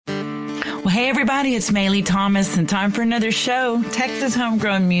Well, hey, everybody, it's Maylee Thomas, and time for another show, Texas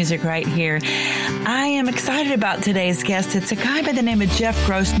Homegrown Music right here. I am excited about today's guest. It's a guy by the name of Jeff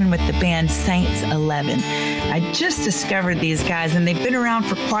Grossman with the band Saints 11. I just discovered these guys, and they've been around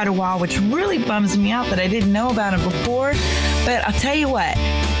for quite a while, which really bums me out that I didn't know about them before. But I'll tell you what,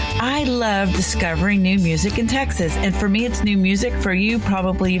 I love discovering new music in Texas. And for me, it's new music. For you,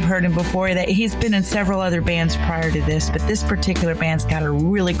 probably you've heard him before. That he's been in several other bands prior to this, but this particular band's got a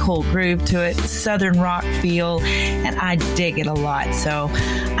really cool groove to it, southern rock feel, and I dig it a lot. So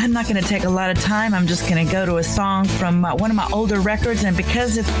I'm not going to take a lot of time. I'm just going to go to a song from one of my older records. And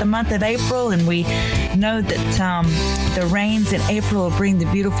because it's the month of April, and we know that the rains in April will bring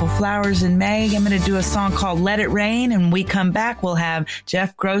the beautiful flowers in May, I'm going to do a song called Let It Rain. And when we come back, we'll have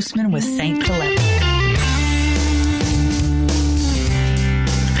Jeff Grossman with Saints 11.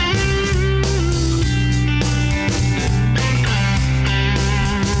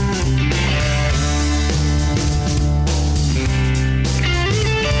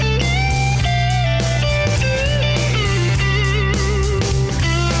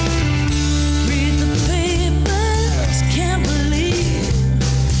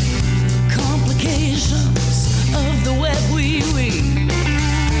 Of the web we weave,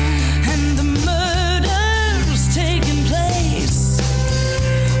 and the murder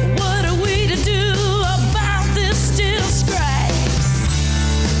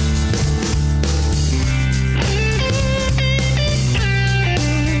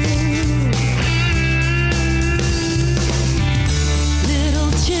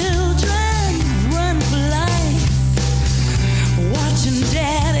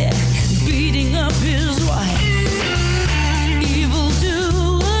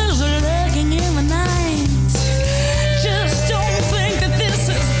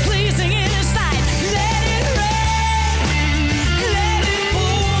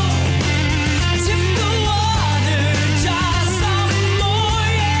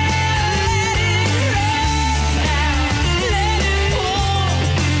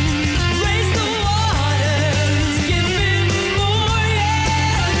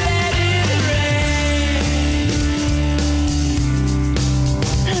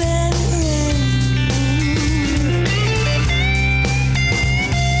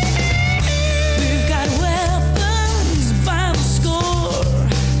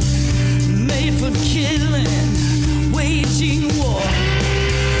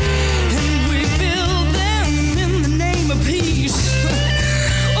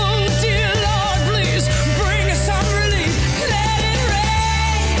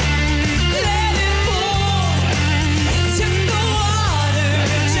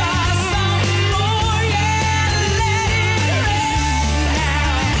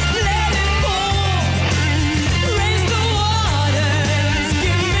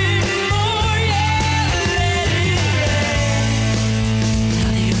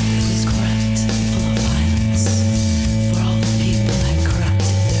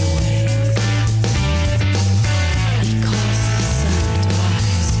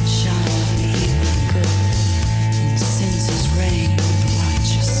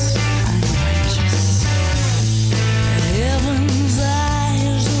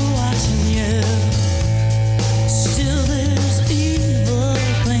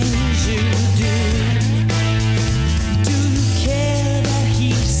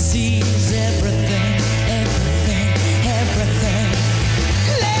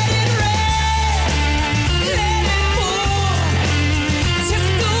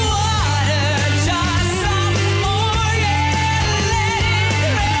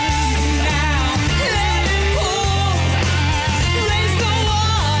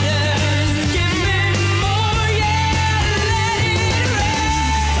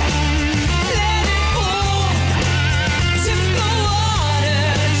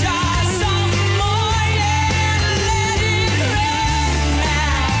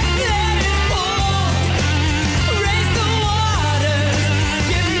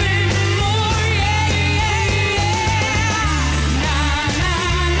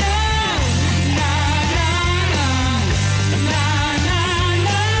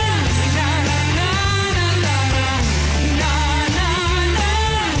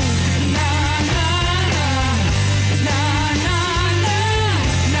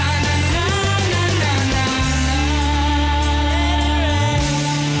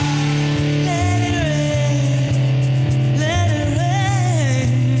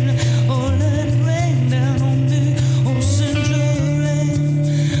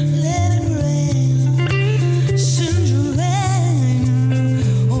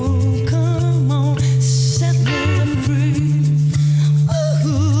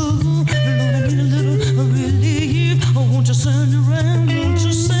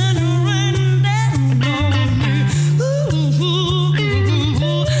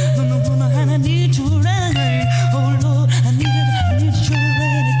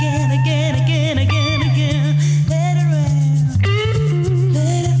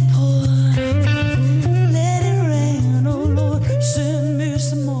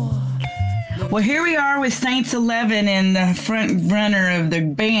Saints 11 and the front runner of the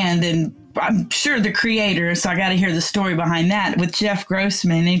band, and I'm sure the creator, so I got to hear the story behind that with Jeff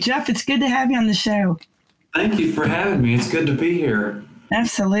Grossman. And Jeff, it's good to have you on the show. Thank you for having me. It's good to be here.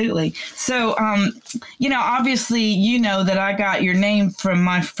 Absolutely. So, obviously, you know that I got your name from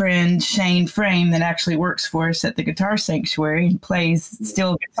my friend Shane Frame that actually works for us at the Guitar Sanctuary and plays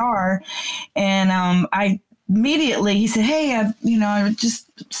steel guitar. And I immediately, he said, hey, I just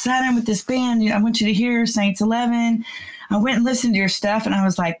sat in with this band. I want you to hear Saints 11. I went and listened to your stuff, and I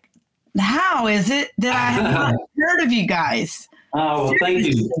was like, how is it that I have not heard of you guys? Oh, well, thank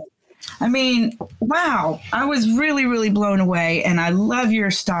you. I mean, wow. I was really, really blown away, and I love your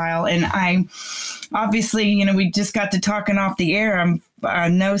style. And I obviously, we just got to talking off the air. I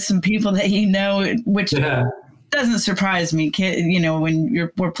know some people that which doesn't surprise me, when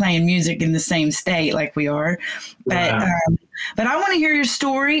we're playing music in the same state like we are. But but I want to hear your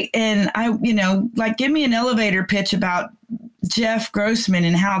story, and give me an elevator pitch about Jeff Grossman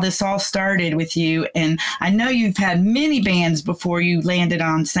and how this all started with you. And I know you've had many bands before you landed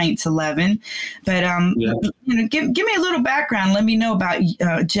on Saints 11, but give me a little background. Let me know about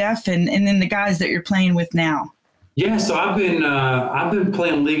Jeff and then the guys that you're playing with now. Yeah, so I've been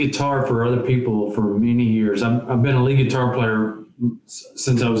playing lead guitar for other people for many years. I've been a lead guitar player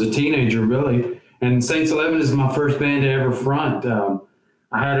since I was a teenager, really. And Saints 11 is my first band to ever front. The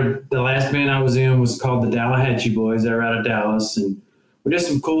last band I was in was called the Tallahatchie Boys. They're out of Dallas, and we did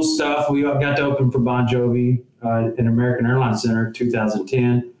some cool stuff. We got to open for Bon Jovi in American Airlines Center in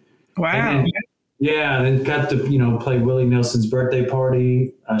 2010. Wow. Then got to play Willie Nelson's birthday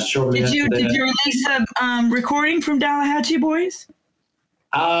party shortly after that. Did you release a recording from Tallahatchie Boys?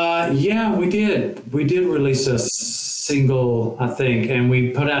 Yeah, we did. We did release a single, I think, and we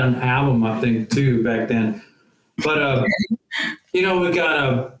put out an album, I think, too, back then. But we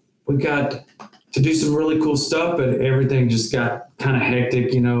got to do some really cool stuff, but everything just got kind of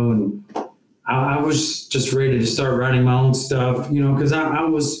hectic, and I was just ready to start writing my own stuff, because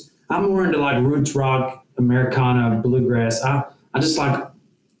I'm more into like roots rock, Americana, bluegrass. I just like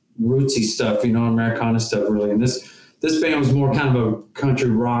rootsy stuff, Americana stuff really. And this band was more kind of a country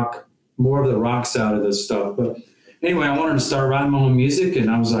rock, more of the rock side of this stuff. But anyway, I wanted to start writing my own music,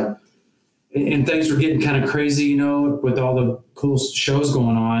 and I was like, and things were getting kind of crazy, with all the cool shows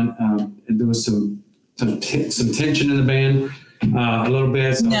going on. And there was some tension in the band a little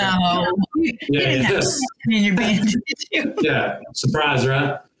bit. So in your band, did you? Yeah, surprise,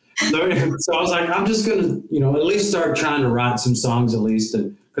 right? So I was like, I'm just gonna, at least start trying to write some songs at least,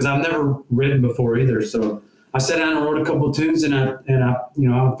 because I've never written before either. So I sat down and wrote a couple of tunes, and I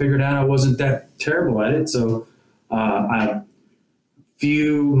figured out I wasn't that terrible at it. So a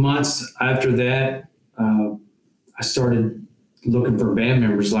few months after that, I started looking for band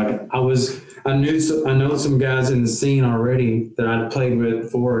members. Like I know some guys in the scene already that I'd played with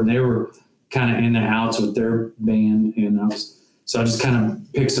before, and they were kind of in the outs with their band, and so I just kind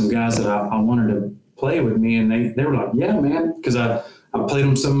of picked some guys that I wanted to play with me, and they were like, yeah, man, because I played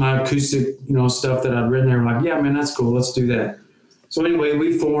them some of my acoustic, stuff that I'd written. They were like, yeah, man, that's cool. Let's do that. So anyway,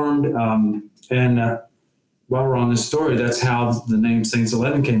 we formed, and while we're on this story, that's how the name Saints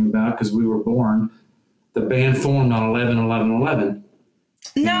 11 came about, because we were born. The band formed on 11/11/11.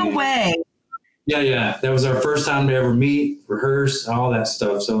 No way. Yeah. That was our first time to ever meet, rehearse, all that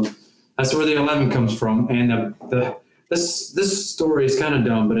stuff. So that's where the 11 comes from. And this story is kind of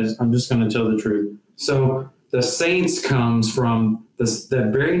dumb, but I'm just going to tell the truth. So the Saints comes from that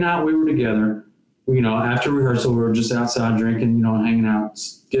very night we were together. After rehearsal, we were just outside drinking, and hanging out,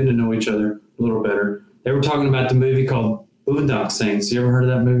 getting to know each other a little better. They were talking about the movie called Boondock Saints. You ever heard of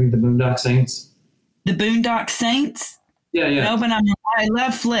that movie, The Boondock Saints? The Boondock Saints? Yeah. No, but I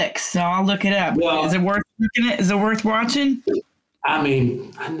love flicks, so I'll look it up. Well, is it worth looking at? Is it worth watching? I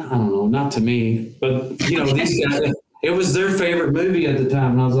mean, I don't know, not to me, but these guys, it was their favorite movie at the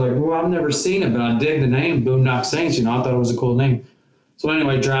time, and I was like, well, I've never seen it, but I dig the name Boondock Saints. I thought it was a cool name. So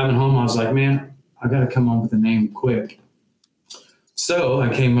anyway, driving home, I was like, man, I got to come up with a name quick. So I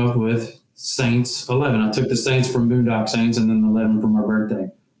came up with Saints 11. I took the Saints from Boondock Saints and then the 11 from our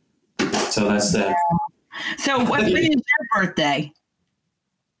birthday. So that's that. So when is your birthday?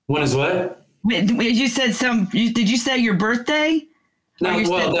 When is what? You said did you say your birthday? No,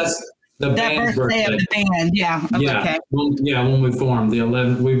 that's the band's birthday birthday. Of the band, yeah. Yeah, okay. When we formed, we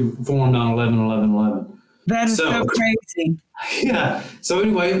formed on 11/11/11. That is so crazy. Yeah. So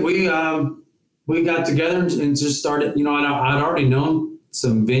anyway, we got together and just started, I'd already known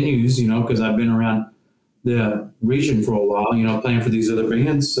some venues, because I've been around the region for a while, playing for these other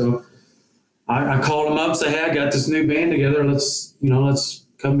bands. So I called them up, say, hey, I got this new band together. Let's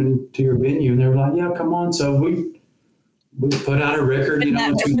coming to your venue? And they were like, yeah, come on. So we put out a record. You know,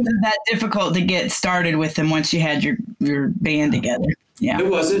 it wasn't that difficult to get started with them once you had your band together. Yeah, it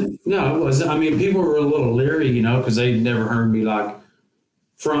wasn't. No, it wasn't. I mean, people were a little leery, you know, because they'd never heard me like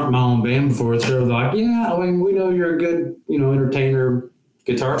front my own band before. So they're like, yeah, I mean, we know you're a good, you know, entertainer,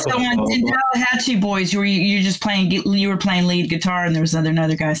 guitar player. So in Tallahatchie Boys, you just playing? You were playing lead guitar, and there was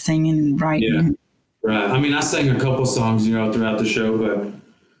another guy singing and writing. Yeah, right. I mean, I sang a couple songs, you know, throughout the show,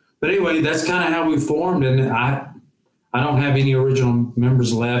 but anyway, that's kind of how we formed, and I don't have any original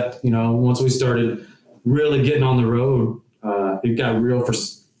members left. You know, once we started really getting on the road, it got real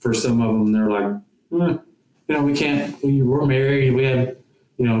for some of them. They're like, you know, we can't. We're married. We have,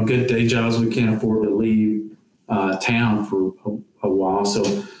 you know, good day jobs. We can't afford to leave town for a while.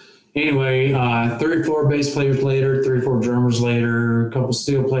 So anyway, 3 or 4 bass players later, 3 or 4 drummers later, a couple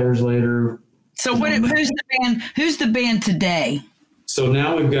steel players later. So who's the band today? So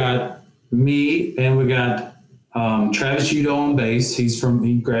now we've got me, and we got Travis Udo on bass.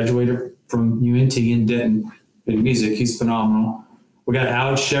 He graduated from UNT in Denton in music. He's phenomenal. We got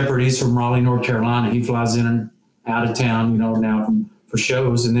Alex Shepard. He's from Raleigh, North Carolina. He flies in and out of town, you know, now for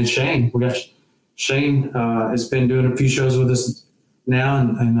shows. And then Shane. We got Shane has been doing a few shows with us now,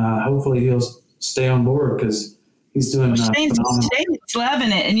 and hopefully he'll stay on board because he's doing Shane's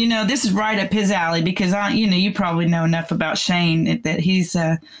loving it. And, you know, this is right up his alley because, you probably know enough about Shane that he's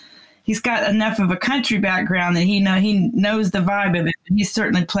got enough of a country background that he knows the vibe of it. He's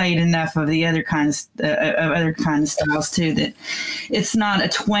certainly played enough of the other kind of styles too that it's not a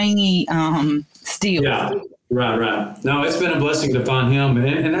twangy steel. Yeah, right. No, it's been a blessing to find him,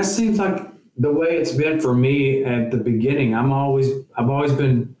 and that seems like the way it's been for me at the beginning. I've always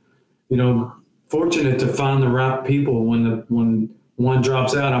been, you know, fortunate to find the right people. When one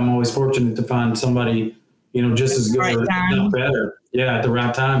drops out, I'm always fortunate to find somebody, you know, just as good or not better. Yeah, at the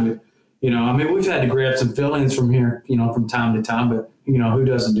right time. You know, I mean, we've had to grab some fill-ins from here, you know, from time to time, but, you know, who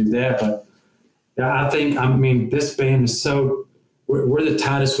doesn't do that? But I think, this band is we're the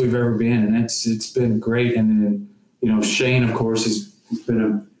tightest we've ever been, and it's been great. And then, you know, Shane, of course, has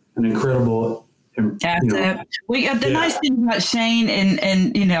been an incredible. The nice thing about Shane,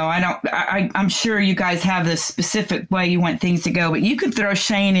 and you know, I'm sure you guys have the specific way you want things to go, but you could throw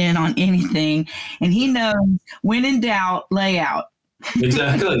Shane in on anything, and he knows when in doubt, lay out.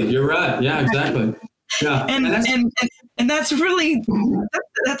 Exactly. You're right. Yeah, exactly. Yeah. And that's really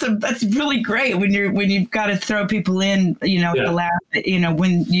great when you've got to throw people in, you know, the last, you know,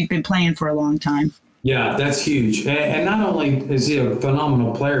 when you've been playing for a long time. Yeah, that's huge. And not only is he a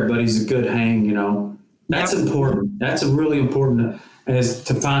phenomenal player, but he's a good hang, you know. That's important. That's really important is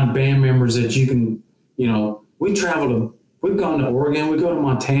to find band members that you can, you know, we've gone to Oregon, we go to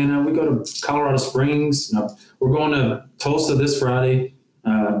Montana, we go to Colorado Springs. We're going to Tulsa this Friday,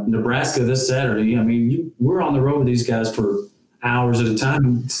 Nebraska this Saturday. I mean, we're on the road with these guys for hours at a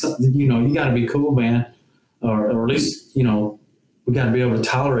time. You know, you got to be cool, man, or at least, you know, we got to be able to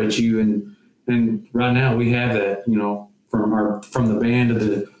tolerate you. And right now we have that, you know, from the band to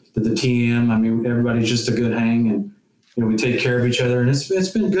the TM. I mean, everybody's just a good hang, and you know, we take care of each other, and it's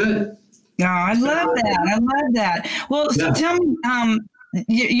been good. Oh, I love that. Well, so tell me,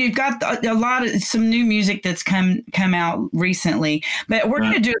 you've got some new music that's come out recently, but we're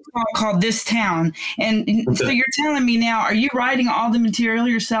going to do a song called "This Town," and so you're telling me now, are you writing all the material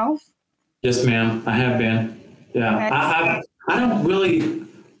yourself? Yes, ma'am. I have been. Yeah, okay. I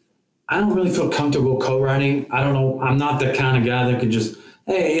don't really feel comfortable co-writing. I don't know. I'm not the kind of guy that could just,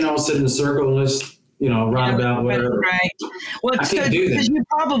 hey, you know, sit in a circle and let's, you know, write about whatever. Right. Well, because you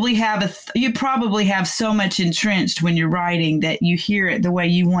probably have so much entrenched when you're writing that you hear it the way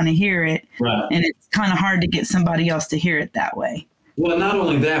you want to hear it, right? And it's kind of hard to get somebody else to hear it that way. Well, not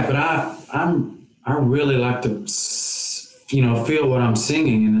only that, but I really like to, you know, feel what I'm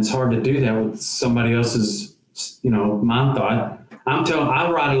singing, and it's hard to do that with somebody else's, you know, mind thought. I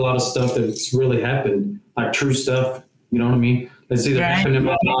write a lot of stuff that's really happened, like true stuff. You know what I mean? That's either happened in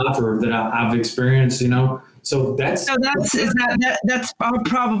my life or that I've experienced. You know, so that's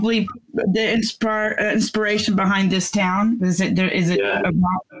probably the inspiration behind This Town. Is it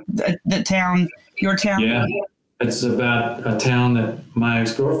about the town, your town? Yeah, it's about a town that my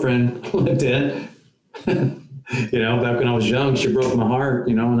ex-girlfriend lived in. You know, back when I was young, she broke my heart.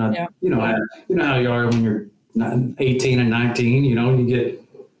 You know, and you know how you are when you're 18 and 19, you know, and you get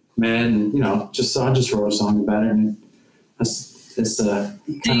mad, and you know, I just wrote a song about it, and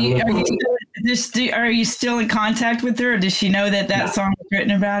are you still in contact with her, or does she know that song was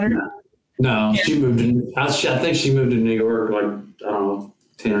written about her? No, she moved I think she moved to New York like, I don't know,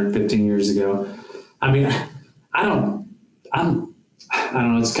 10 or 15 years ago. I mean, I I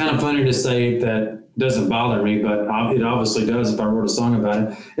don't know. It's kind of funny to say that doesn't bother me, but it obviously does if I wrote a song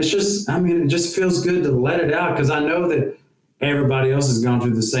about it. It's just, I mean, it just feels good to let it out because I know that everybody else has gone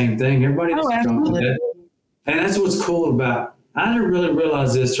through the same thing. Everybody else has gone through that. And that's what's cool about, I didn't really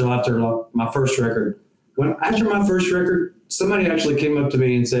realize this till after my first record. After my first record, somebody actually came up to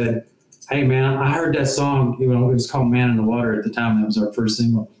me and said, hey man, I heard that song, it was called Man in the Water at the time. That was our first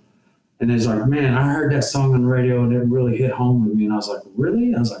single. And it's like, man, I heard that song on the radio and it really hit home with me. And I was like,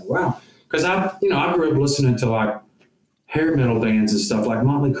 really? I was like, wow. Because I grew up listening to like hair metal bands and stuff like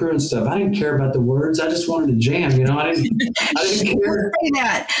Motley Crue and stuff. I didn't care about the words. I just wanted to jam, I didn't care. Say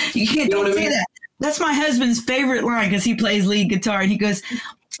that. You can't say that. That's my husband's favorite line because he plays lead guitar and he goes,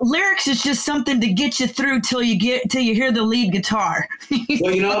 lyrics is just something to get you through till you hear the lead guitar.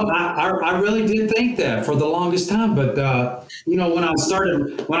 Well, I really did think that for the longest time, but when I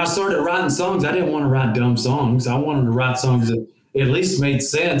started writing songs, I didn't want to write dumb songs. I wanted to write songs that at least made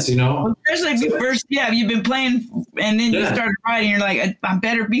sense, Well, especially if you've been playing and then you started writing, you're like, I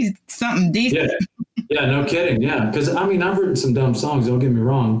better be something decent. Yeah, no kidding. Yeah, because I've written some dumb songs. Don't get me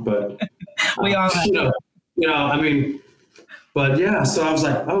wrong, but we all have. But yeah, so I was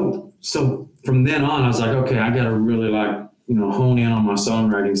like, so from then on, I was like, okay, I got to really hone in on my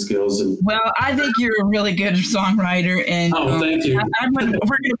songwriting skills. Well, I think you're a really good songwriter. And thank you. we're going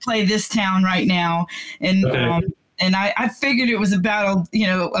to play This Town right now. And okay. And I figured it was about,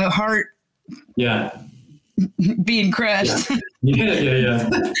 a heart being crushed. Yeah.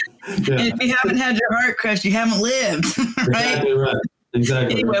 If you haven't had your heart crushed, you haven't lived, right? Exactly right.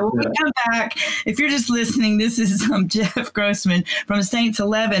 Exactly. Anyway, when we come back, if you're just listening, this is Jeff Grossman from Saints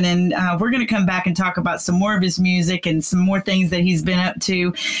 11, and we're going to come back and talk about some more of his music and some more things that he's been up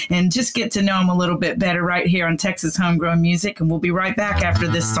to and just get to know him a little bit better right here on Texas Homegrown Music. And we'll be right back after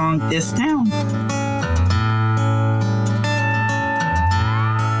this song, This Town.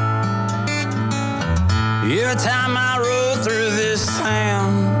 Every time I roll through this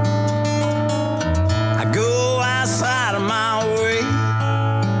town, I go outside of my way.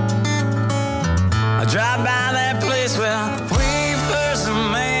 I drive by that place where we first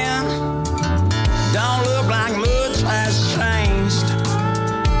met. Don't look like much has changed.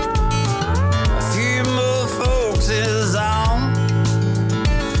 A few more folks is all.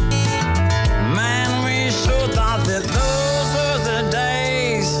 Man, we sure thought that those were the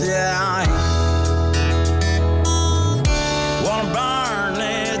days, yeah.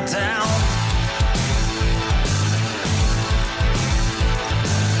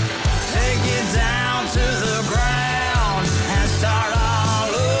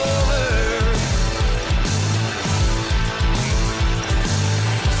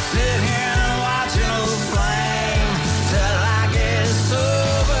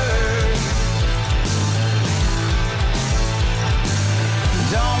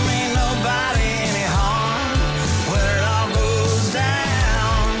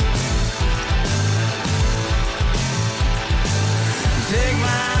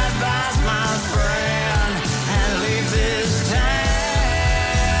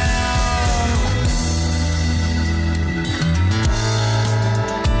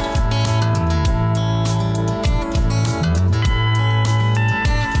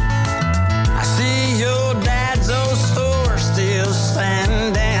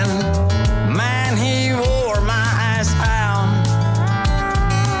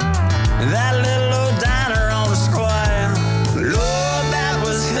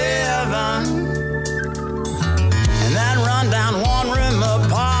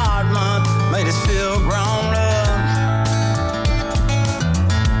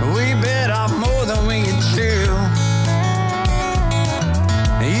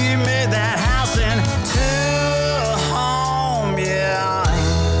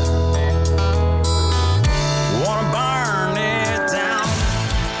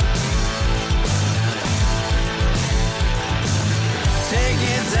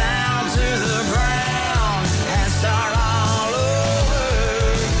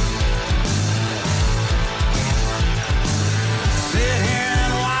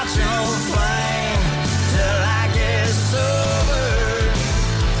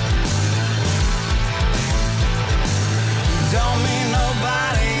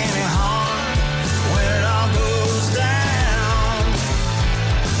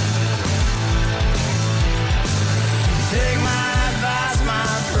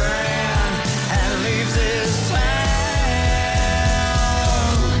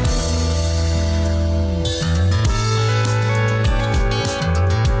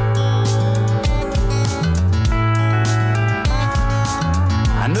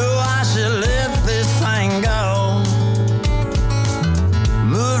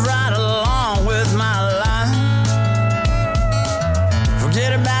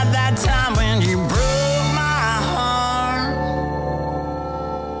 Forget about that time when you broke my heart.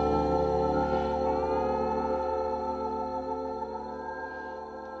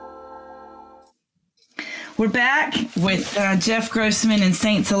 We're back with Jeff Grossman and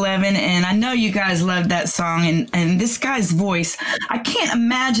Saints 11, and I know you guys loved that song, and this guy's voice. I can't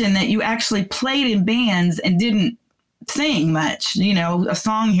imagine that you actually played in bands and didn't sing much, you know, a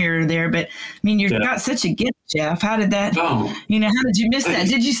song here or there, but I mean, you've got such a gift, Jeff. How did that, how did you miss that?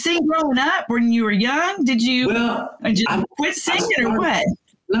 Did you sing growing up when you were young? Did you quit singing or what?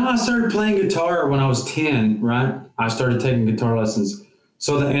 No, I started playing guitar when I was 10, right? I started taking guitar lessons.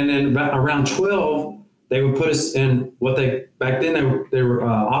 And then around 12, they would put us in back then they were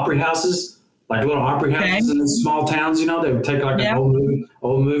opera houses, like little opera houses in small towns, you know. They would take like an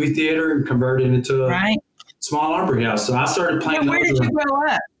old movie theater and convert it into a small opera house. So I started playing. Where did you grow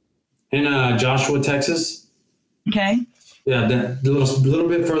up? In Joshua, Texas. Okay. Yeah, a little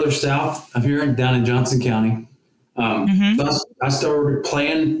bit further south of here, down in Johnson County. So I started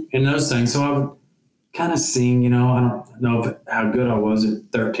playing in those things. So I would kind of sing, you know. I don't know how good I was at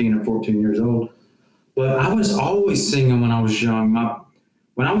 13 or 14 years old. But I was always singing when I was young.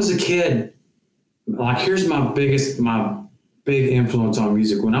 When I was a kid, like here's my big influence on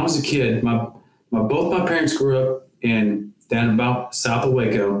music. When I was a kid, both my parents grew up down about south of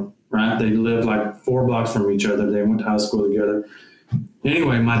Waco, right? They lived like 4 blocks from each other. They went to high school together.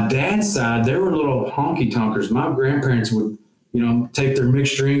 Anyway, my dad's side, they were little honky tonkers. My grandparents would, you know, take their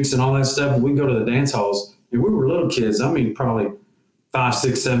mixed drinks and all that stuff. And we'd go to the dance halls, and we were little kids. I mean, probably 5,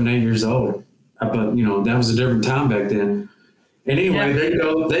 6, 7, 8 years old. But, you know, that was a different time back then. And anyway,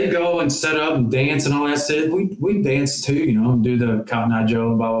 they go and set up and dance and all that stuff. We dance too, you know, and do the Cotton Eye Joe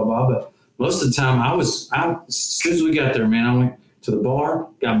and blah, blah, blah. But most of the time as soon as we got there, man, I went to the bar,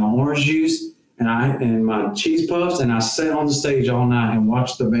 got my orange juice and my cheese puffs, and I sat on the stage all night and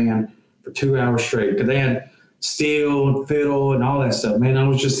watched the band for 2 hours straight. Because they had steel, fiddle, and all that stuff. Man, I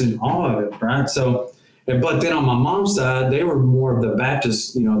was just in awe of it, right? So, but then on my mom's side, they were more of the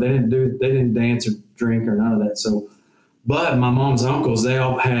Baptist, you know, they didn't dance or drink or none of that. So, but my mom's uncles, they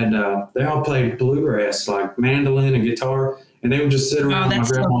all played bluegrass, like mandolin and guitar, and they would just sit around my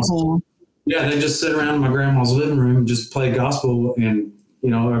grandma's. So cool. Yeah, they just sit around in my grandma's living room and just play gospel, and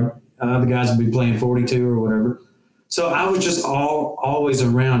you know, the guys would be playing 42 or whatever. So I was just always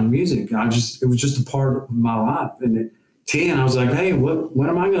around music. It was just a part of my life. And at 10, I was like, hey, when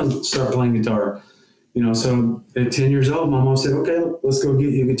am I going to start playing guitar? You know, so at 10 years old, my mom said, okay, let's go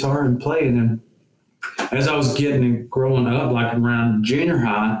get you a guitar and play. And then as I was growing up, like around junior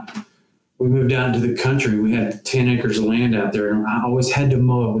high, we moved out into the country. We had 10 acres of land out there, and I always had to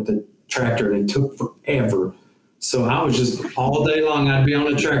mow it with a tractor, and it took forever. So I was just all day long, I'd be on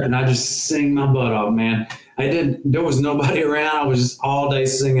the tractor and I'd just sing my butt off, man. There was nobody around. I was just all day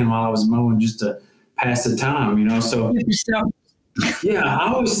singing while I was mowing just to pass the time, you know. So yeah,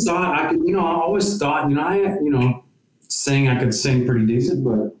 I always thought I could, you know, I could sing pretty decent,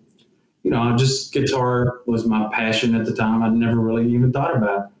 but you know, guitar was my passion at the time. I'd never really even thought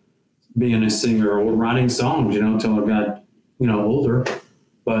about being a singer or writing songs, you know, until I got, you know, older.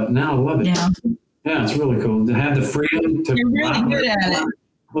 But now I love it. Yeah, it's really cool to have the freedom to. You're really good at it.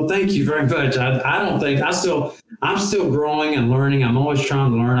 Well, thank you very much. I'm still growing and learning. I'm always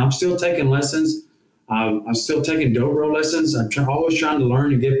trying to learn. I'm still taking lessons. I'm still taking dobro lessons. Always trying to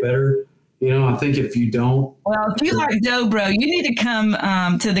learn and get better. You know, I think if you don't. Well, if you like dobro, you need to come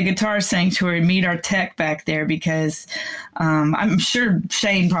to the Guitar Sanctuary and meet our tech back there, because I'm sure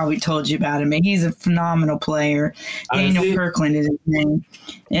Shane probably told you about him. He's a phenomenal player. Daniel Kirkland is his name.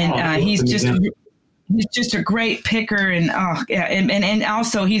 And he's just a great picker. And and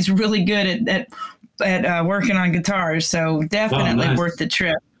also he's really good at working on guitars. So definitely worth the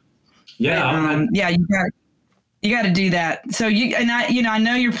trip. Yeah. But, you got to do that. So I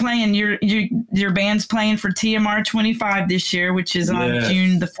know you're playing. Your band's playing for TMR 25 this year, which is on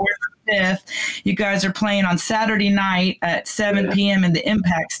June the 4th or 5th. You guys are playing on Saturday night at 7 p.m. in the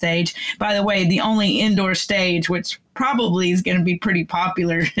Impact stage. By the way, the only indoor stage, which probably is going to be pretty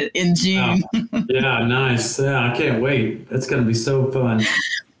popular in June. Oh, yeah, nice. Yeah, I can't wait. That's going to be so fun.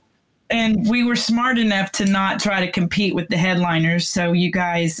 And we were smart enough to not try to compete with the headliners. So you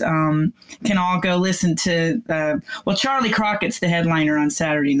guys can all go listen to, Charlie Crockett's the headliner on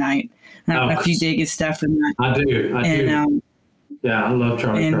Saturday night. I don't know if you dig his stuff or not. I do. I love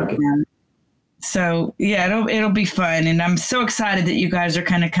Charlie Crockett. So yeah, it'll be fun. And I'm so excited that you guys are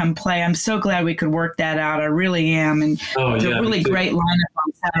going to come play. I'm so glad we could work that out. I really am. And it's a really great lineup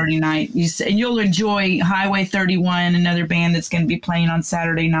on Saturday night. And you'll enjoy Highway 31, another band that's going to be playing on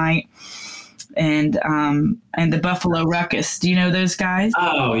Saturday night. and the Buffalo Ruckus. Do you know those guys?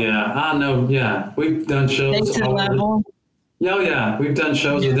 Oh yeah, I know. Yeah, we've done shows. Saints of the Level. Yeah, we've done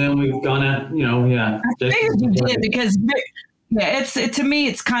shows with them. We've gone at, yeah. I figured you did because to me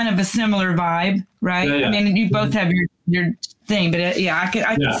it's kind of a similar vibe, right? Yeah. I mean, you both have your thing, but I could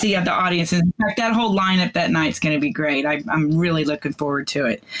see the audience. In fact, that whole lineup that night's going to be great. I'm really looking forward to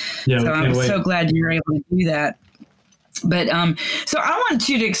it. Yeah, so I'm so glad you were able to do that. But so I want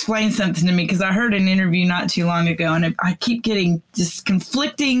you to explain something to me, because I heard an interview not too long ago, and I keep getting just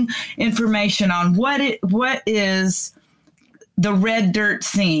conflicting information on what is the red dirt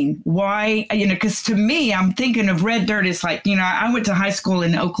scene. Why, because to me, I'm thinking of red dirt as like, I went to high school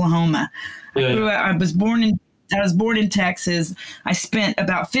in Oklahoma. I was born in Texas. I spent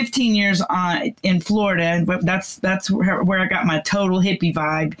about 15 years in Florida, and that's where I got my total hippie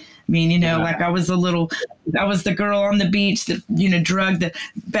vibe. I mean, like I was the girl on the beach that, drugged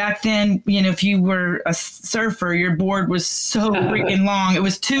back then, if you were a surfer, your board was so freaking long. It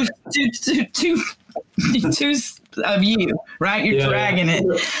was two of you, right? You're dragging it.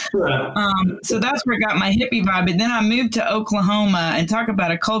 So that's where I got my hippie vibe. And then I moved to Oklahoma, and talk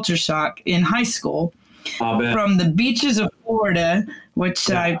about a culture shock in high school. From the beaches of Florida, which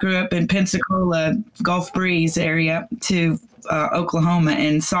I grew up in Pensacola, Gulf Breeze area, to Oklahoma,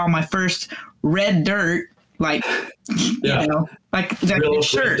 and saw my first red dirt, like, like the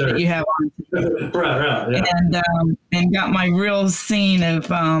shirt that you have on. Right. And got my real scene of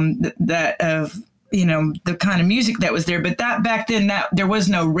the kind of music that was there. But that back then, there was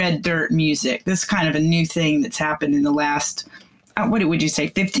no red dirt music. This is kind of a new thing that's happened in the last, what would you say,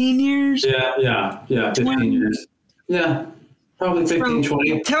 15 years? Yeah, 15 20? Years. Yeah, probably 15,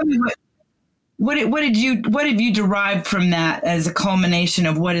 20. Tell me what have you derived from that as a culmination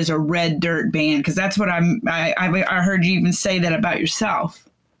of what is a red dirt band? Because that's what I heard you even say that about yourself.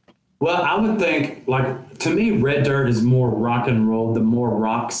 Well, I would think, like, to me, red dirt is more rock and roll, the more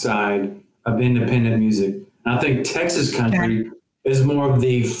rock side of independent music. And I think Texas country is more of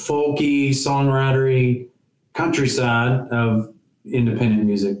the folky, songwritery countryside of independent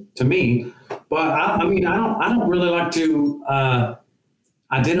music to me. But I mean, I don't really like to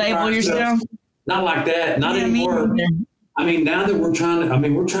identify label yourself. Not like that. Not anymore. I mean, now that we're trying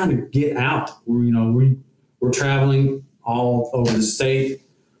to get out. We're traveling all over the state.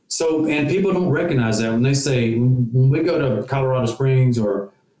 So, and people don't recognize that when they say, when we go to Colorado Springs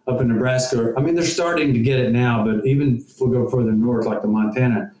or up in Nebraska, I mean, they're starting to get it now, but even if we go further north, like the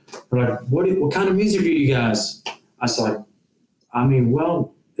Montana, they're like, what kind of music are you guys? I was like, I mean,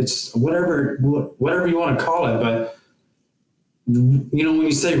 well, it's whatever you want to call it. But, when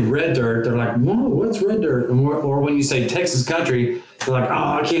you say red dirt, they're like, whoa, what's red dirt? Or when you say Texas country, they're like,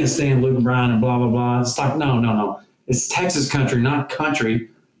 oh, I can't stand Luke Bryan and blah, blah, blah. It's like, no. It's Texas country, not country.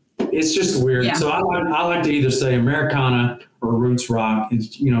 It's just weird. Yeah. So I like to either say Americana or roots rock.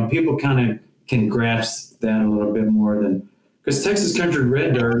 It's, people kind of can grasp that a little bit more than, because Texas country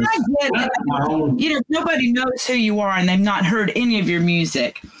red dirt. Nobody knows who you are, and they've not heard any of your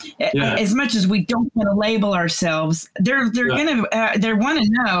music. Yeah. As much as we don't want to label ourselves, they want to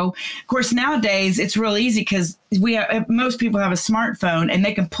know. Of course, nowadays it's real easy because most people have a smartphone and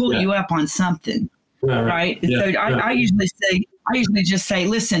they can pull you up on something, right? Yeah. So I usually just say,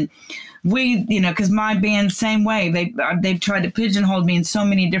 listen, because my band, same way, they've tried to pigeonhole me in so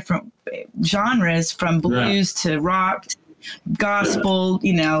many different genres, from blues to rock to gospel,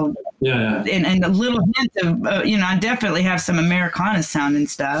 and a little hint of, I definitely have some Americana sound and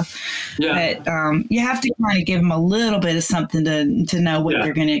stuff. Yeah. But you have to kind of give them a little bit of something to know what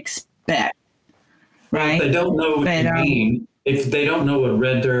they're going to expect, right? If they don't know what you mean, if they don't know what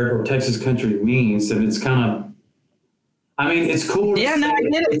red dirt or Texas country means, then it's kind of, I mean, it's cool. I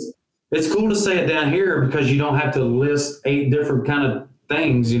get it. It's cool to say it down here because you don't have to list 8 different kind of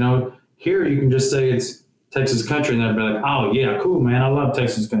things. Here you can just say it's Texas country, and they'll be like, "Oh yeah, cool, man, I love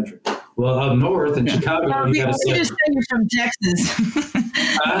Texas country." Well, up north in Chicago, you got to say you're from Texas.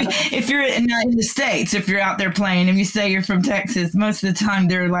 If you're in the States, if you're out there playing, and you say you're from Texas, most of the time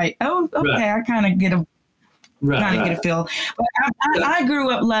they're like, "Oh, okay, I kind of get a." Get a feel. But I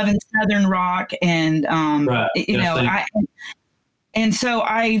grew up loving Southern rock, and and so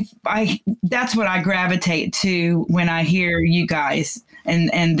I that's what I gravitate to when I hear you guys,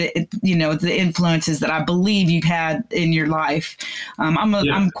 and the influences that I believe you've had in your life.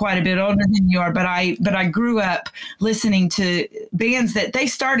 I'm quite a bit older than you are, but I grew up listening to bands that they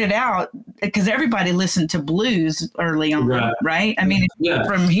started out because everybody listened to blues early on, right? I mean,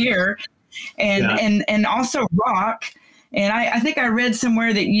 from here. And also rock. And I think I read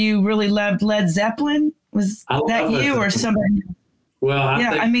somewhere that you really loved Led Zeppelin. Was that you or somebody? Well,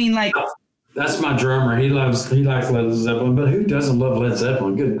 That's my drummer. He likes Led Zeppelin, but who doesn't love Led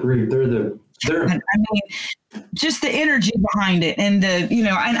Zeppelin? Good grief, they're. I mean, just the energy behind it, and the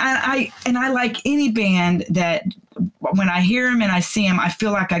and I like any band that when I hear them and I see them, I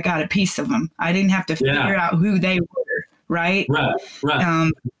feel like I got a piece of them. I didn't have to figure out who they were, right? Right.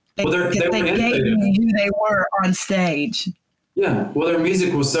 They gave me who they were on stage. Yeah, well, their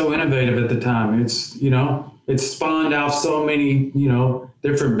music was so innovative at the time. It's it spawned off so many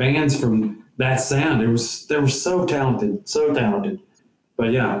different bands from that sound. They were so talented.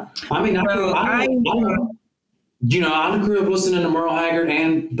 But yeah, I mean, I grew up listening to Merle Haggard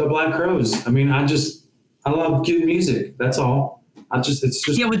and the Black Crowes. I mean, I love good music. That's all. It's just.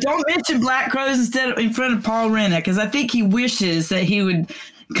 Yeah, but don't mention Black Crowes in front of Paul Renna, because I think he wishes that he would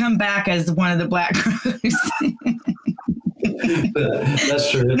come back as one of the Black Crowes.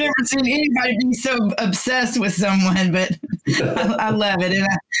 That's true. I've never seen anybody be so obsessed with someone, but I love it,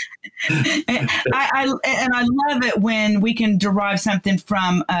 and I love it when we can derive something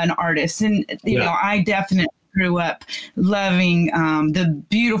from an artist. And I definitely grew up loving the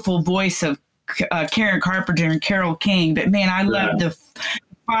beautiful voice of Karen Carpenter and Carole King. But man, I love the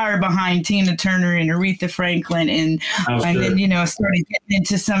fire behind Tina Turner and Aretha Franklin, and then I started getting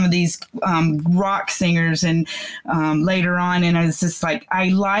into some of these rock singers, and later on, and I was just like, I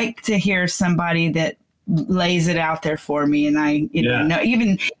like to hear somebody that lays it out there for me. And I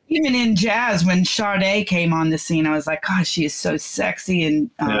even in jazz, when Sade came on the scene, I was like, gosh, she is so sexy, and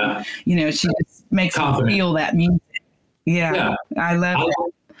she just makes me feel that music. I love it.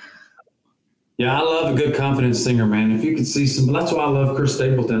 Yeah, I love a good confident singer, man. If you could see that's why I love Chris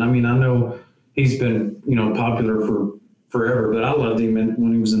Stapleton. I mean, I know he's been, popular for forever, but I loved him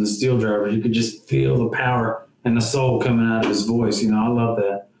when he was in the Steel Driver. You could just feel the power and the soul coming out of his voice. I love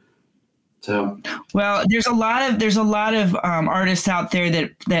that. So, well, there's a lot of artists out there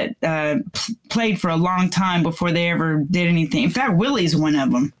that played for a long time before they ever did anything. In fact, Willie's one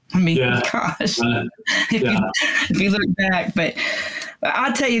of them. I mean, gosh, if you look back, but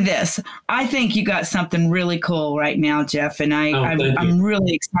I'll tell you this, I think you got something really cool right now, Jeff, and I'm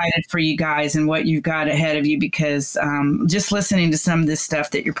really excited for you guys and what you've got ahead of you, because just listening to some of this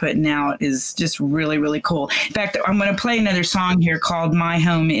stuff that you're putting out is just really, really cool. In fact, I'm going to play another song here called My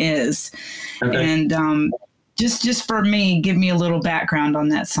Home Is. Okay. And just for me, give me a little background on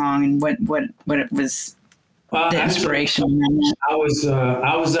that song and what it was, the inspiration. I was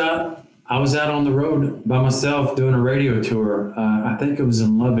out on the road by myself doing a radio tour. I think it was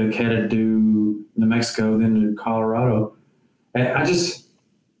in Lubbock, headed to New Mexico, then to Colorado. And I just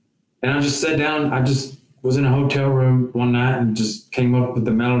sat down. I just was in a hotel room one night and just came up with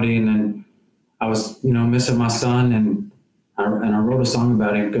the melody. And then I was, missing my son, and I wrote a song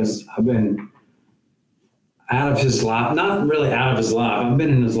about him, because I've been out of his life, not really out of his life. I've been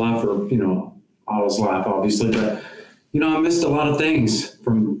in his life for, all his life, obviously, but I missed a lot of things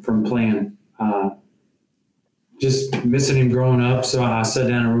from playing, just missing him growing up. So I sat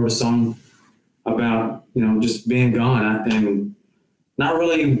down and wrote a song about, just being gone, and not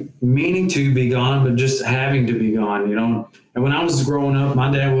really meaning to be gone, but just having to be gone, And when I was growing up,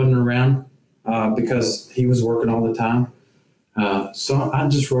 my dad wasn't around because he was working all the time. So I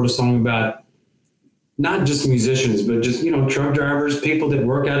just wrote a song about not just musicians, but just, truck drivers, people that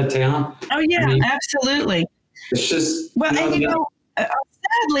work out of town. Oh, yeah, absolutely. It's just, sadly,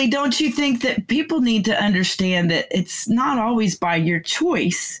 don't you think that people need to understand that it's not always by your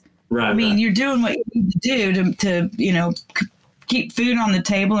choice? Right. I mean, you're doing what you need to do to keep food on the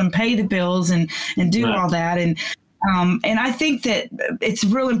table and pay the bills and do all that. And I think that it's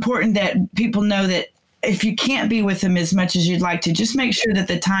real important that people know that if you can't be with them as much as you'd like to, just make sure that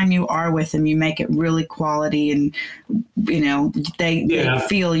the time you are with them, you make it really quality, and, they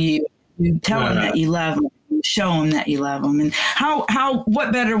feel you. You tell them that you love them. Show them that you love them. And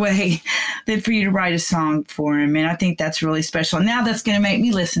what better way than for you to write a song for them? And I think that's really special. Now that's going to make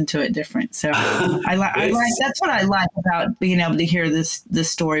me listen to it different. So I like that's what I like about being able to hear the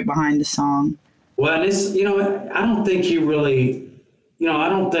story behind the song. Well, it's, I don't think he really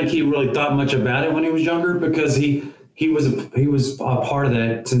thought much about it when he was younger, because he was a part of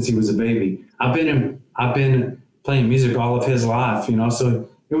that since he was a baby. I've been playing music all of his life, so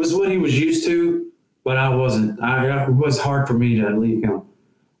it was what he was used to, but I wasn't. It was hard for me to leave him.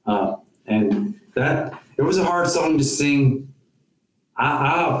 And that, it was a hard song to sing.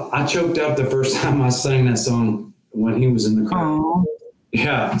 I choked up the first time I sang that song when he was in the car. Aww.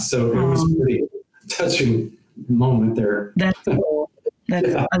 Yeah, so it was a pretty touching moment there. That's cool.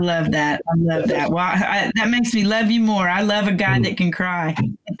 I love that. I love that. Well, that makes me love you more. I love a guy that can cry.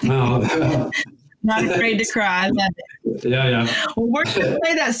 Oh. Not afraid to cry. I love it. Yeah. Well, we're going to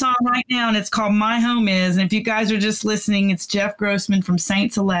play that song right now, and it's called My Home Is. And if you guys are just listening, it's Jeff Grossman from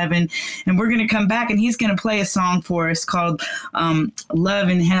Saints 11. And we're going to come back, and he's going to play a song for us called Love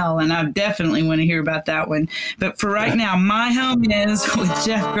in Hell. And I definitely want to hear about that one. But for right now, My Home Is with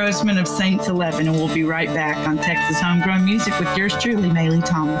Jeff Grossman of Saints 11. And we'll be right back on Texas Homegrown Music with yours truly, Maylee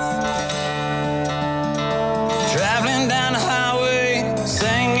Thomas. Traveling down the highway,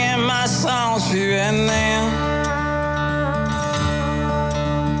 singing my songs for you and them.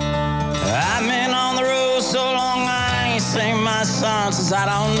 I've been on the road so long I ain't sing my song since I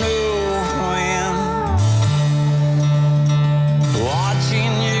don't know when.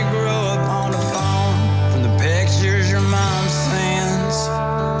 Watching you grow up on the phone from the pictures your mom sends.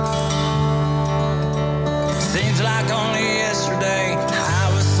 Seems like only yesterday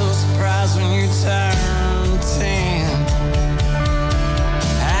I was so surprised when you turned 10.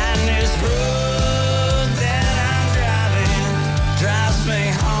 And this road that I'm driving drives me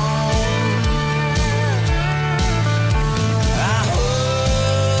home. I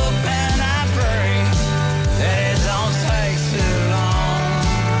hope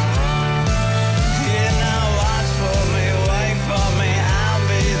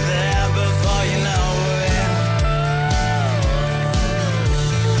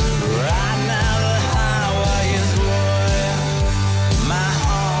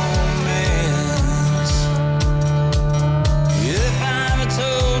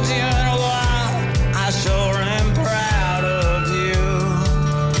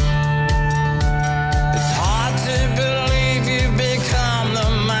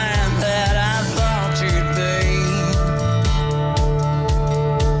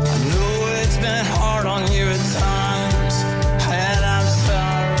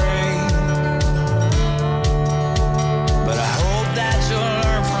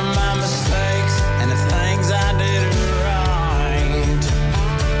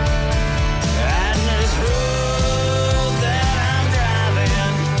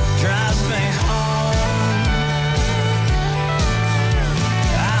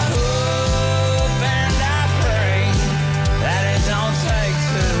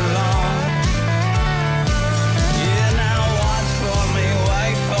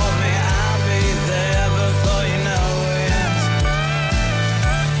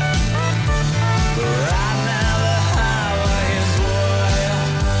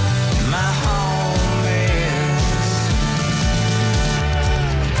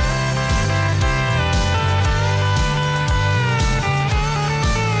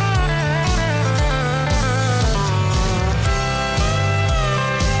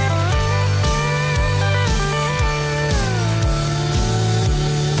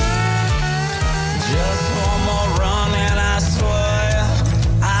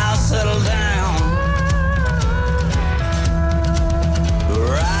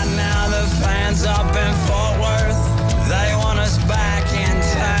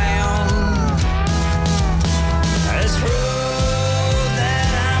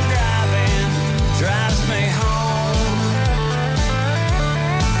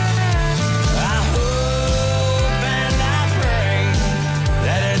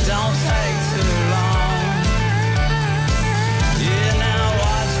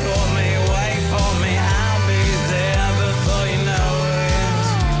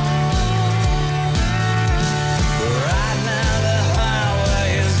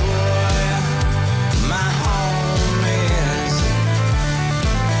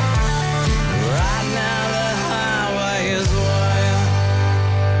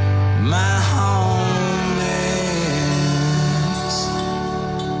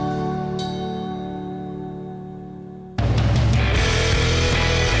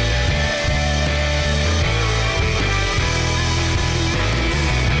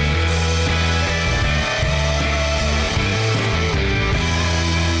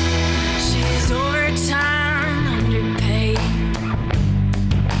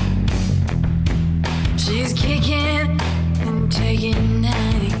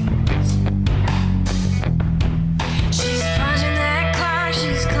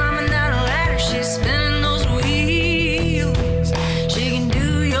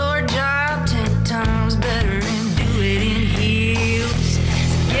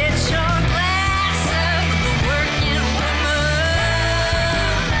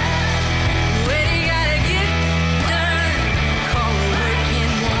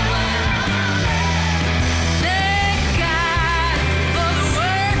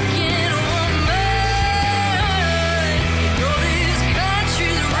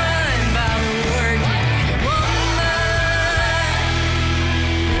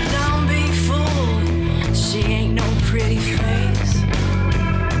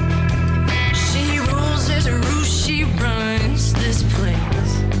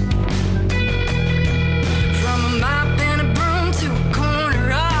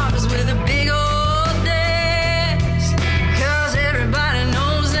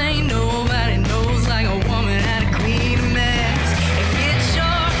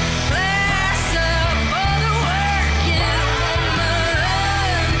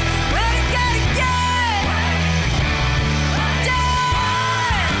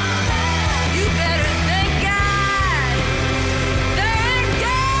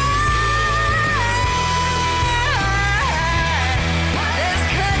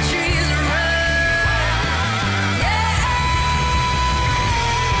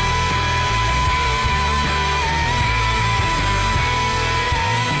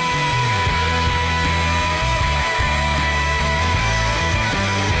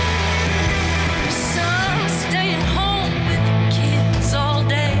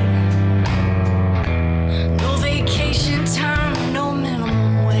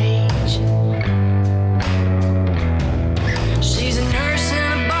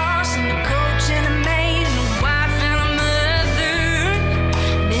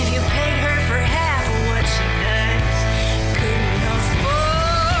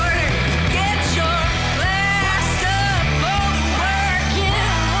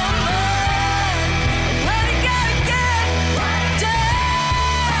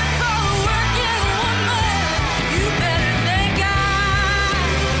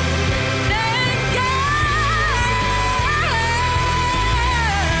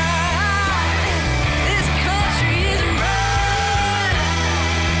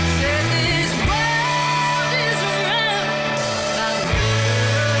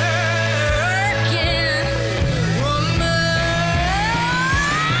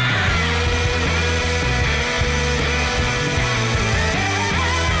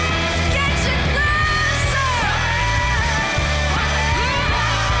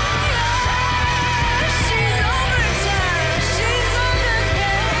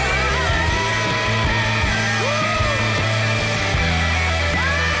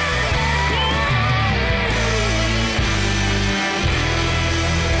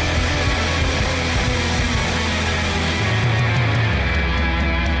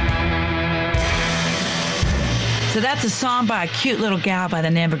that's a song by a cute little gal by the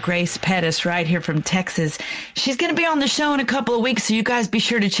name of Grace Pettis right here from Texas. She's going to be on the show in a couple of weeks, so you guys be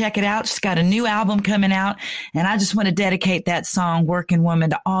sure to check it out. She's got a new album coming out, and I just want to dedicate that song, Working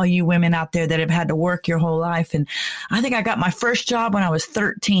Woman, to all you women out there that have had to work your whole life. And I think I got my first job when I was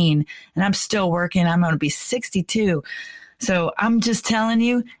 13, and I'm still working. I'm going to be 62. So I'm just telling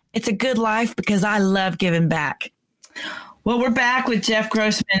you, it's a good life because I love giving back. Well, we're back with Jeff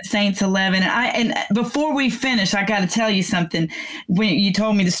Grossman and Saints 11. And before we finish, I got to tell you something. When you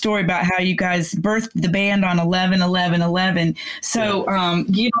told me the story about how you guys birthed the band on 11/11/11. So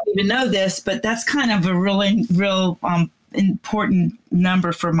you don't even know this, but that's kind of a real important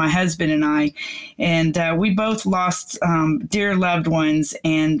number for my husband and I. And we both lost dear loved ones,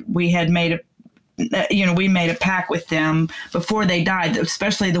 and we had made we made a pact with them before they died,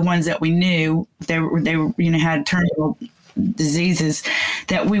 especially the ones that we knew they were had terminal diseases,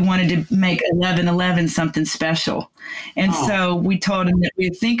 that we wanted to make 11/11 something special. And so we told him that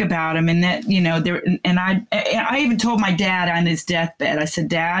we'd think about him, and that, I even told my dad on his deathbed, I said,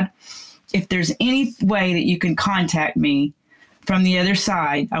 Dad, if there's any way that you can contact me from the other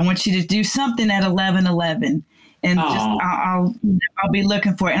side, I want you to do something at 11/11. And I'll be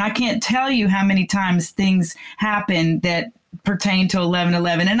looking for it. And I can't tell you how many times things happen that pertain to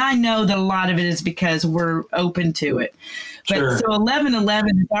 11/11. And I know that a lot of it is because we're open to it. But Sure. So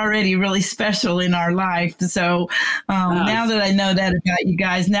 11/11 is already really special in our life. So now that I know that about you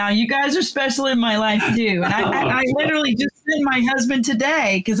guys, now you guys are special in my life too. And I literally just sent my husband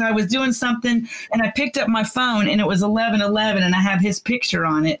today because I was doing something and I picked up my phone and it was 11/11 and I have his picture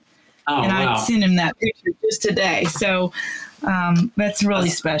on it. I sent him that picture just today. So that's really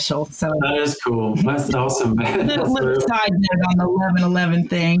special. So that is cool. That's awesome, man. Little side note on the 11/11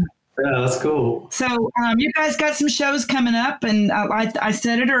 thing. Yeah, that's cool. So you guys got some shows coming up, and I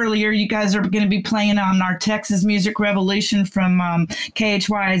said it earlier, you guys are going to be playing on our Texas Music Revolution from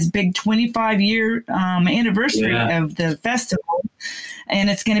KHY's big 25-year anniversary of the festival. And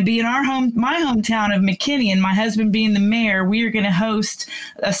it's going to be in my hometown of McKinney, and my husband being the mayor, we are going to host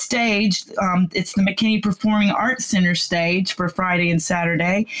a stage. It's the McKinney Performing Arts Center stage for Friday and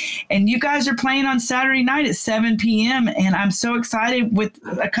Saturday. And you guys are playing on Saturday night at 7 p.m. And I'm so excited with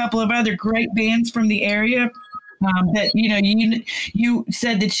a couple of other great bands from the area that, you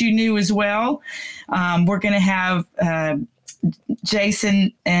said that you knew as well. We're going to have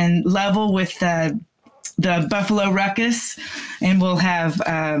Jason and Level with the Buffalo Ruckus, and we'll have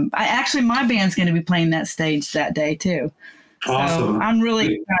my band's going to be playing that stage that day too. Awesome. So I'm really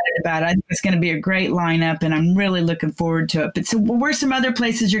excited about it. I think it's going to be a great lineup, and I'm really looking forward to it. But so where's some other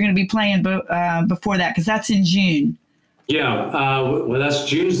places you're going to be playing before that? Because that's in June. Yeah, that's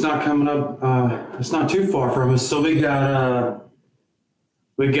June's not coming up. It's not too far from us. So we got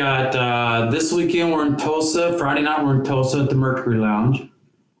this weekend we're in Tulsa. Friday night we're in Tulsa at the Mercury Lounge.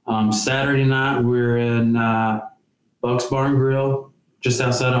 Saturday night we're in Buck's Barn Grill, just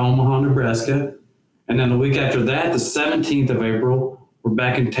outside of Omaha, Nebraska. And then the week after that, the 17th of April, we're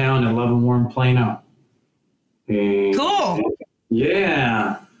back in town at Love and Warm Plano. And, cool.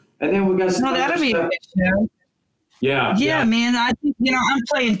 Yeah. And then we got some that'll be a good show. Yeah, man. I think, I'm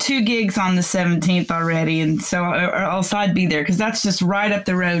playing 2 gigs on the 17th already. And so I'd be there because that's just right up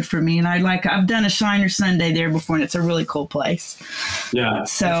the road for me. And I've done a Shiner Sunday there before, and it's a really cool place. Yeah.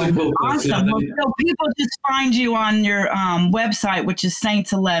 So cool awesome. Yeah, well, so people just find you on your website, which is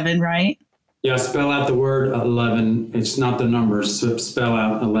Saints 11, right? Yeah. Spell out the word 11. It's not the numbers. So spell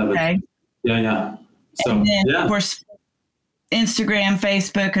out 11. Okay. Yeah. So, and then, of course, Instagram,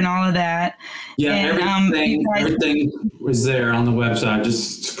 Facebook, and all of that. Yeah, and, everything was there on the website.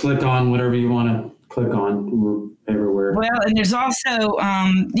 Just click on whatever you want to click on. We're everywhere. Well, and there's also,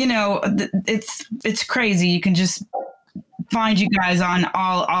 it's crazy. You can just find you guys on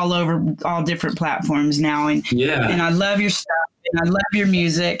all over all different platforms now. And I love your stuff. And I love your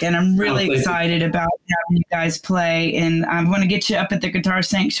music, and I'm really excited about having you guys play. And I want to get you up at the Guitar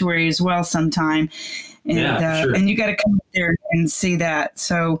Sanctuary as well sometime. And, sure. And you got to come up there and see that.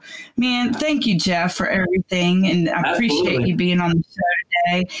 So, man, thank you, Jeff, for everything. And I appreciate you being on the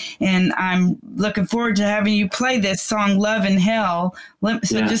show today. And I'm looking forward to having you play this song, Love in Hell.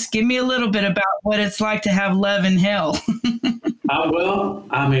 So just give me a little bit about what it's like to have love in hell. Well,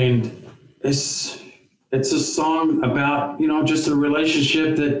 I mean, it's a song about, just a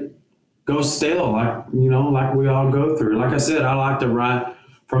relationship that goes stale, like we all go through. Like I said, I like to write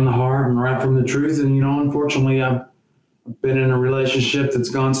from the heart and write from the truth. And, unfortunately, I've been in a relationship that's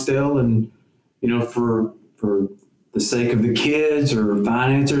gone stale. And, for the sake of the kids or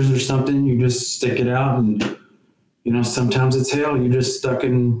finances or something, you just stick it out. And, sometimes it's hell. You're just stuck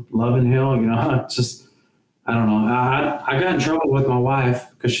in love and hell. I don't know. I got in trouble with my wife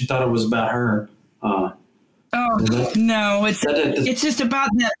because she thought it was about her. No, it's just about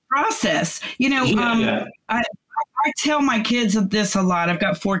that process. I tell my kids this a lot. I've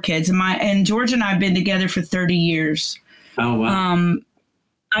got 4 kids, and George and I have been together for 30 years. Oh, wow.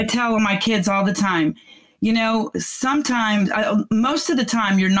 I tell my kids all the time, sometimes, most of the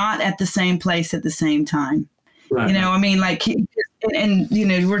time, you're not at the same place at the same time. Right. I mean, like, and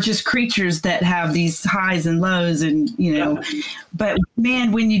we're just creatures that have these highs and lows, and but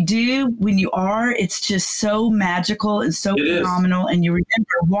man, when you are, it's just so magical and so phenomenal, and you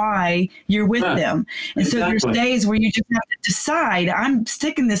remember why you're with them. And so there's days where you just have to decide, I'm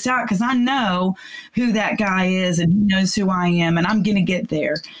sticking this out because I know who that guy is and he knows who I am, and I'm going to get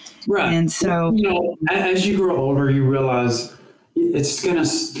there. Right. And so, as you grow older, you realize it's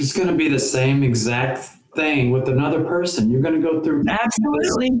gonna be the same exact thing with another person. You're going to go through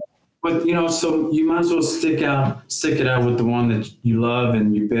absolutely, but so you might as well stick it out with the one that you love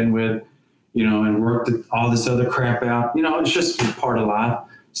and you've been with, and worked all this other crap out. It's just part of life.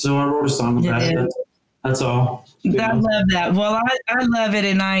 So I wrote a song about it. That's all. I love that. Well, I love it,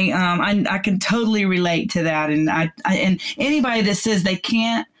 and I can totally relate to that. And and anybody that says they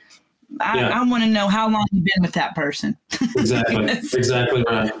can't, I want to know how long you've been with that person. Exactly. Exactly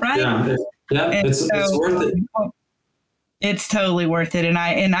right. Right. Yeah. Yeah, it's worth it. It's totally worth it, and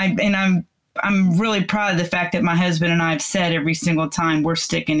I'm really proud of the fact that my husband and I have said every single time we're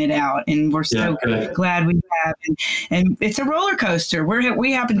sticking it out, and we're so glad we have. And it's a roller coaster.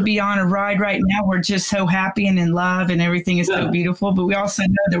 We happen to be on a ride right now. We're just so happy and in love, and everything is so beautiful. But we also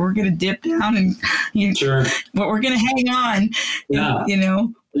know that we're going to dip down, and but we're going to hang on. Yeah, we're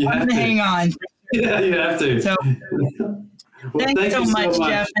going to hang on. Yeah, you have to. So. Well, thanks so much,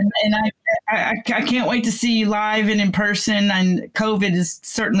 Jeff. And I can't wait to see you live and in person. And COVID has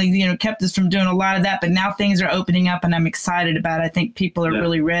certainly, kept us from doing a lot of that. But now things are opening up, and I'm excited about it. I think people are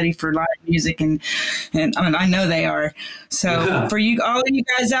really ready for live music, and I know they are. So for all of you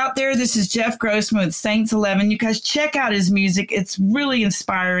guys out there, this is Jeff Grossman with Saints 11. You guys check out his music. It's really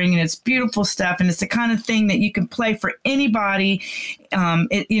inspiring, and it's beautiful stuff. And it's the kind of thing that you can play for anybody,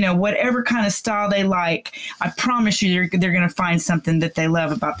 whatever kind of style they like. I promise you, they're going to find something that they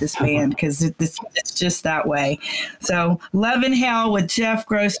love about this band, because it's just that way. So Love in Hell with Jeff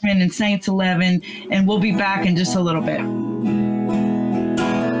Grossman and Saints 11, and we'll be back in just a little bit.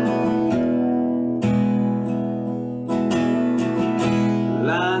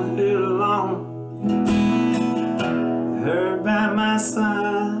 Lying here alone, her by my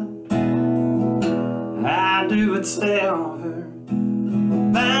side, how do I tell her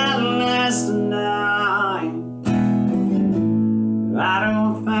about last night? I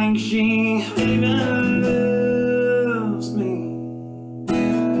don't think she even loves me.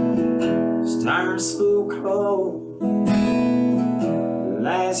 Started so cold the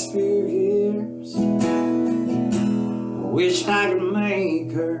last few years. I wish I could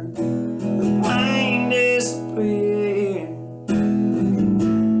make her the pain disappear.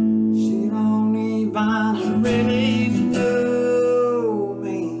 She don't even really know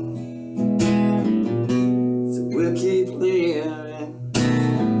me, so we'll keep living.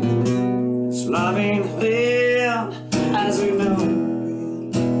 Loving hell as we know it.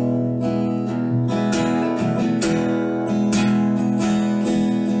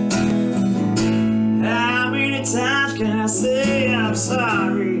 How many times can I say I'm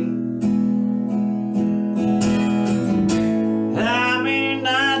sorry? How many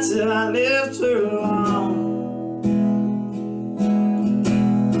nights have I lived too long?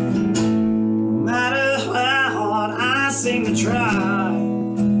 No matter how hard I seem to try,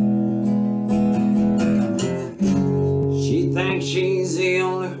 she's the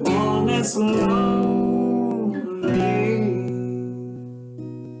only one that's lonely.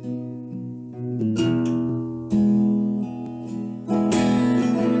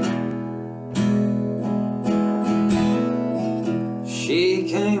 She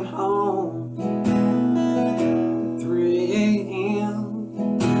came home at 3 a.m.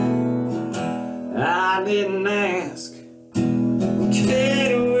 I didn't ask,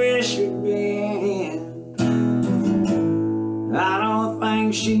 okay, where she'd been. I don't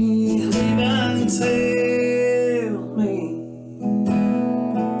think she'd even tell me.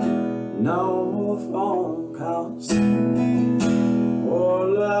 No more phone calls or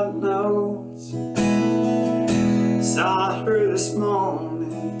love notes. Saw her this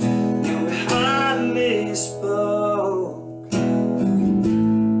morning and we hardly spoke.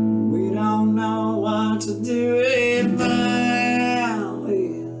 We don't know what to do about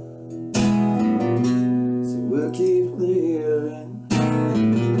it, so we'll keep living.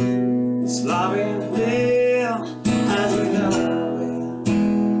 It's love in hell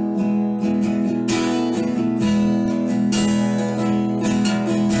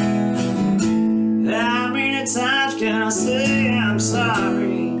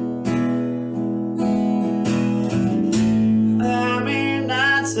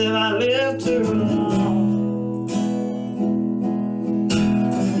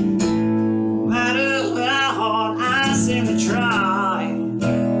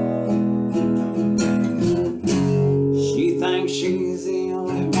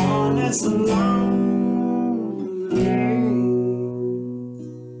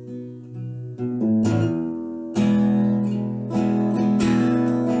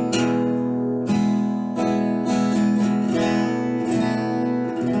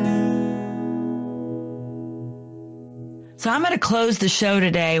going to close the show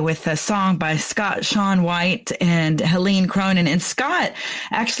today with a song by Scott Sean White and Helene Cronin. And Scott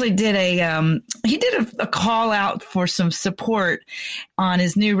actually did a call out for some support on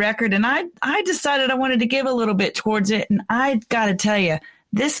his new record. And I decided I wanted to give a little bit towards it. And I got to tell you,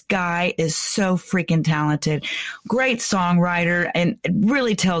 this guy is so freaking talented, great songwriter, and it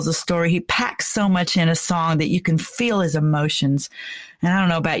really tells a story. He packs so much in a song that you can feel his emotions. And I don't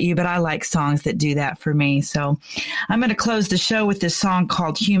know about you, but I like songs that do that for me. So I'm going to close the show with this song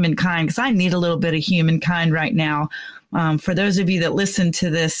called Humankind, because I need a little bit of humankind right now. For those of you that listen to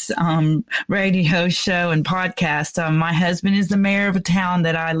this radio show and podcast, my husband is the mayor of a town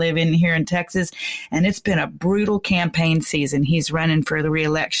that I live in here in Texas, and it's been a brutal campaign season. He's running for the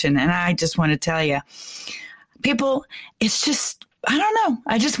re-election, and I just want to tell you, people, it's just, I don't know.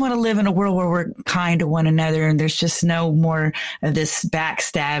 I just want to live in a world where we're kind to one another, and there's just no more of this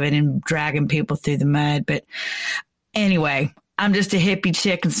backstabbing and dragging people through the mud. But anyway, I'm just a hippie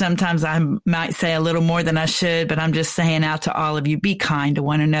chick, and sometimes I might say a little more than I should, but I'm just saying out to all of you, be kind to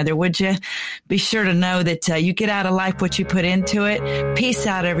one another, would you? Be sure to know that you get out of life what you put into it. Peace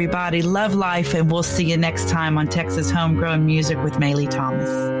out, everybody. Love life, and we'll see you next time on Texas Homegrown Music with Maylee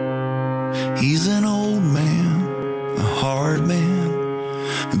Thomas. He's an old man, a hard man,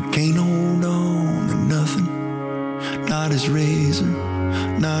 who can't hold on to nothing. Not his razor,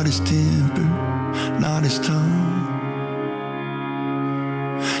 not his temper, not his tongue.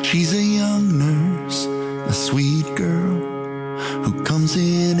 She's a young nurse, a sweet girl, who comes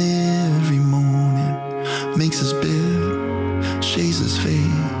in every morning, makes his bed, shaves his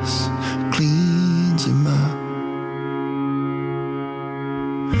face, cleans him up.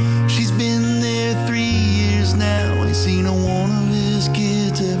 She's been there 3 years now, ain't seen a one of his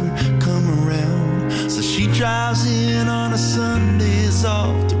kids ever come around. So she drives in on a Sundays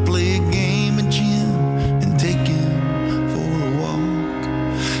off to play a game of gin and take him for a walk.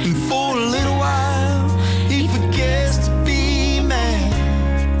 And for a little while, he forgets to be mad.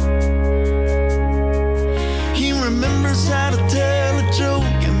 He remembers how to tell a joke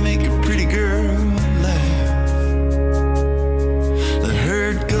and make a pretty girl laugh. The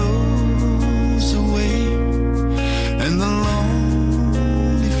hurt goes away, and the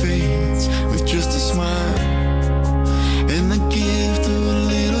lonely fades with just a smile and the gift of a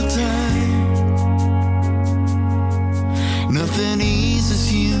little time. Nothing eases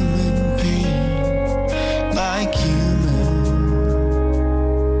human pain like humankind.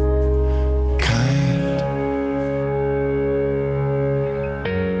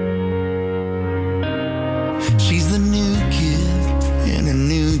 She's the new kid in a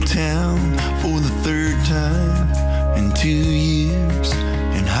new town for the third time in 2 years.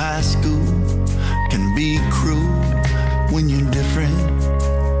 In high school can be cruel when you're different.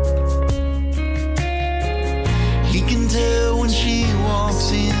 He can tell when she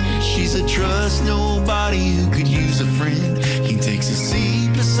walks in, she's a trust nobody who could use a friend. He takes a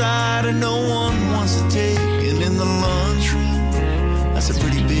seat beside her no one wants to take, and in the lunchroom, that's a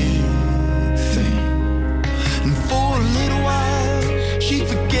pretty big thing. And for a little while, she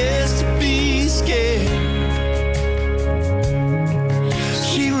forgets to be scared.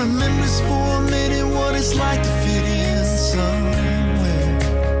 She remembers for a minute what it's like to fit in somewhere.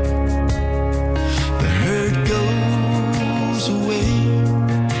 The hurt goes away,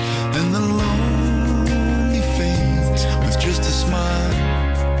 and the lonely fades with just a smile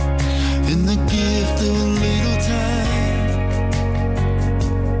and the gift of a little time.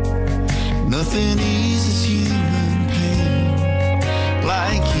 Nothing eases human pain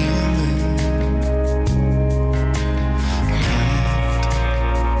like human.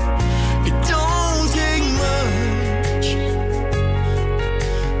 It don't take much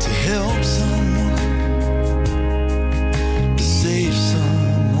to help someone, to save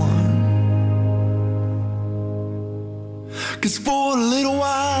someone. 'Cause for a little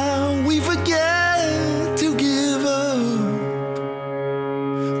while we forget to give up.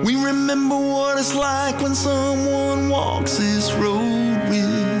 We remember what it's like when someone walks this road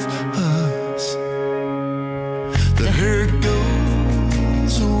with us. The hurt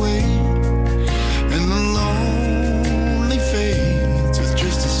goes away, and the lonely fades with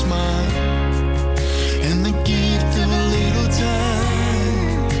just a smile and the gift of a little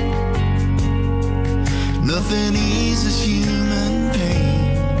time. Nothing eases human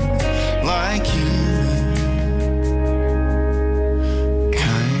pain like you.